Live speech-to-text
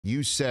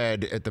You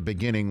said at the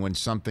beginning when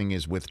something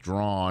is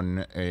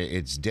withdrawn,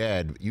 it's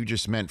dead. You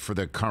just meant for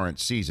the current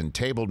season.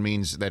 Tabled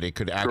means that it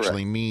could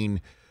actually mean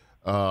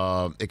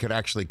it could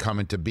actually come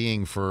into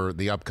being for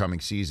the upcoming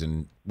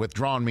season.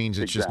 Withdrawn means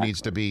it just needs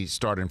to be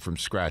starting from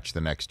scratch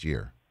the next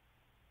year.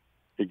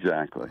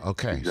 Exactly.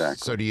 Okay. Exactly.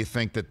 So do you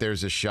think that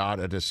there's a shot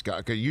at a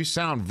Sky? Cause you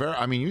sound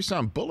you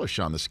sound bullish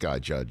on the Sky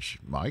Judge,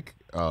 Mike.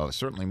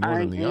 Certainly more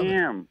than the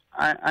other.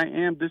 I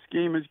am. This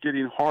game is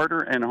getting harder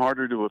and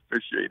harder to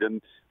officiate,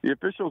 and the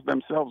officials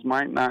themselves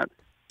might not,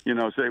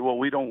 say, well,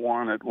 we don't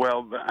want it.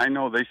 Well, I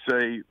know they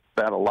say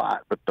that a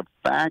lot, but the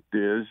fact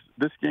is,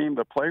 this game,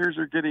 the players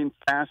are getting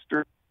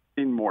faster,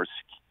 getting more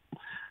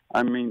skill.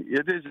 I mean,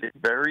 it is a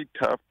very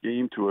tough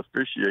game to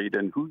officiate,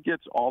 and who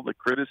gets all the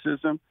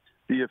criticism?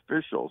 The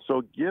officials.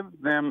 So give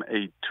them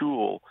a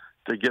tool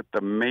to get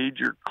the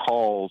major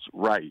calls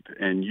right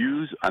and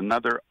use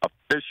another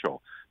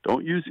official.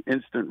 Don't use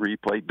instant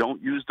replay.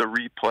 Don't use the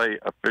replay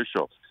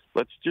official.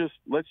 Let's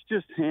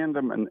just hand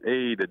them an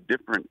aid, a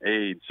different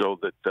aid, so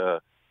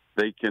that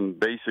they can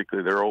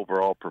basically their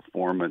overall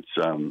performance,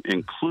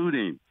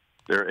 including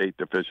their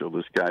eighth official,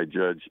 the Sky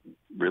Judge,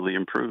 really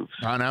improves.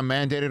 And I'm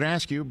mandated to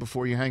ask you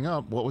before you hang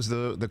up, what was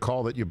the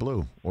call that you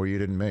blew or you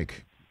didn't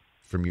make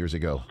from years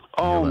ago?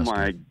 Oh,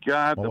 my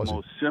God, the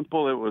most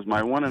simple. It was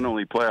my one and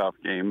only playoff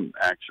game,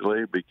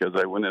 actually, because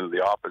I went into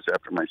the office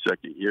after my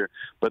second year.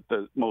 But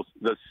the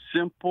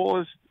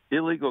simplest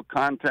illegal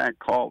contact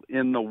call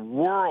in the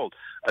world,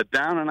 a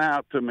down and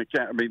out to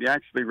McCann. I mean, he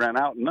actually ran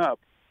out and up,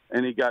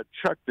 and he got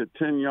chucked at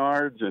 10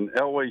 yards, and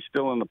Elway's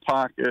still in the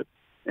pocket.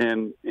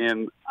 And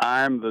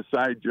I'm the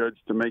side judge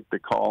to make the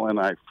call, and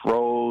I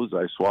froze.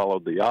 I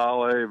swallowed the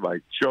olive. I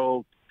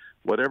choked.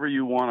 Whatever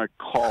you want to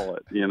call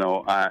it,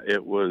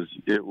 it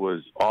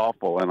was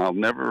awful, and I'll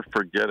never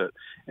forget it.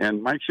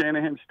 And Mike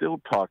Shanahan still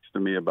talks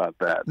to me about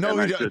that. No,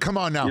 he doesn't. Come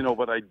on now.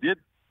 But I did.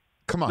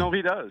 Come on. No,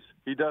 he does.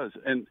 He does.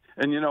 And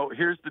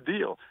here's the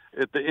deal.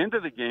 At the end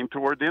of the game,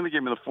 toward the end of the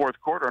game in the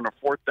fourth quarter, on a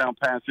fourth down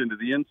pass into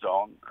the end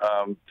zone,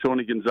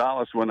 Tony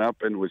Gonzalez went up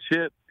and was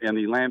hit, and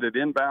he landed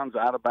inbounds,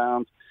 out of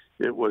bounds.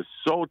 It was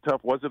so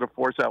tough. Was it a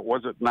force out?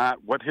 Was it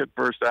not? What hit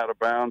first out of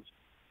bounds?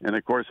 And,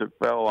 of course, it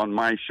fell on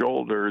my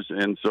shoulders,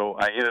 and so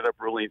I ended up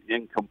ruling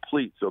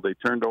incomplete. So they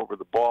turned over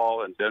the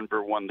ball, and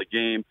Denver won the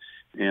game,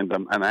 and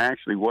I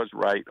actually was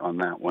right on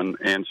that one.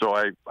 And so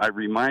I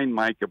remind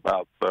Mike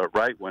about the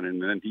right one,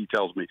 and then he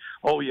tells me,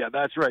 oh, yeah,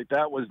 that's right.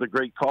 That was the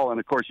great call. And,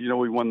 of course,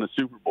 we won the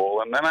Super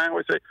Bowl. And then I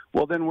always say,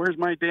 well, then where's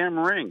my damn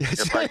ring?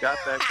 If I got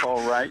that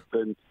call right,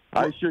 then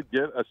I should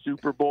get a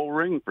Super Bowl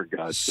ring, for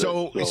God's sake.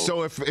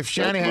 So if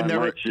Shanahan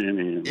never,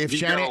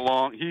 he's got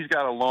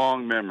a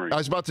long memory. I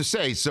was about to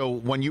say, so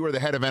when you were the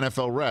head of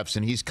NFL refs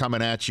and he's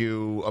coming at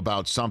you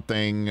about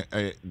something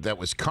that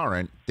was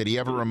current, did he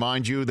ever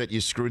remind you that you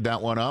screwed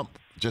that one up,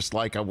 just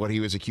like what he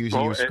was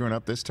accusing you of screwing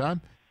up this time?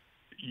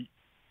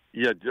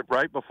 Yeah,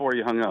 right before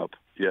he hung up.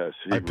 Yes,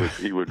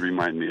 he would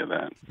remind me of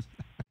that.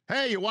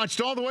 Hey, you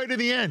watched all the way to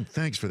the end.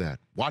 Thanks for that.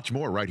 Watch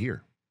more right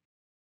here.